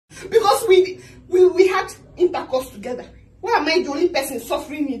Because we had intercourse together. Why am I the only person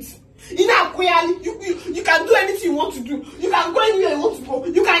suffering it? You can do anything you want to do. You can go anywhere you want to go.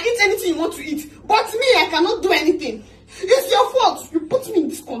 You can eat anything you want to eat. But me, I cannot do anything. It's your fault. You put me in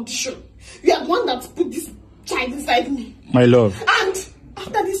this condition. You are the one that put this child inside me. My love. And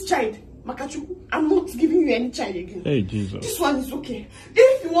after this child, Makachuku, I'm not giving you any child again. Hey, Jesus. This one is okay.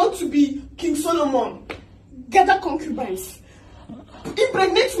 If you want to be King Solomon, gather concubines,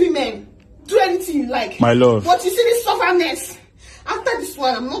 impregnate women, do anything you like. My love. But you see this sufferness. After this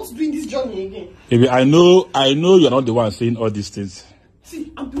one, I'm not doing this journey again. Baby, I know you're not the one saying all these things.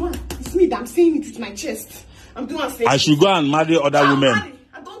 See, I'm the one. It's me that I'm saying it with my chest. I'm the one saying I should go and marry other women. Marry.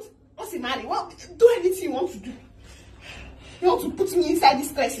 I don't. What's it marry? Well, do anything you want to do. You want to put me inside this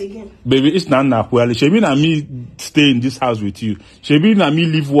stress again? Baby, it's not now. Well, Shebi na me stay in this house with you. Shebi na me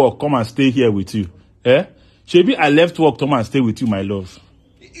leave work, come and stay here with you. Eh? Shebi, I left work, come and stay with you, my love.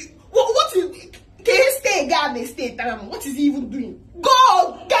 What is? Can you stay again and stay? What is he even doing?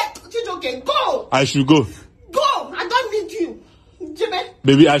 Go! Get Chijoke, go! I should go. Go! I don't need you. Jebe.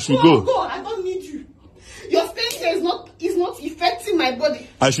 Baby, I should go. Go! I don't need you. Your staying here is not affecting my body.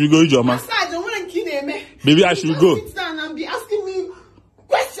 I should go, Ijoma. I don't want to kill me. Baby, I should go. Sit down and be asking me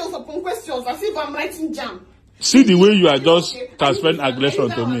questions upon questions as if I'm writing jam. See the way you are just transferring aggression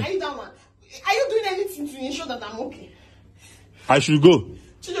to me. Are you doing anything to ensure that I'm okay? I should go.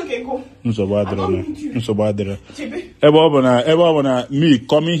 Chijoke, go. Me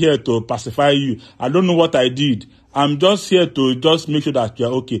coming here to pacify you. I don't know what I did. I'm just here to just make sure that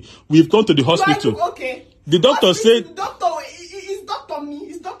you're okay. We've gone to the hospital. Okay. The doctor said... Doctor, is doctor me?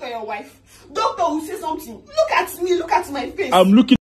 Is doctor your wife? Doctor will say something. Look at me. Look at my face. I'm looking...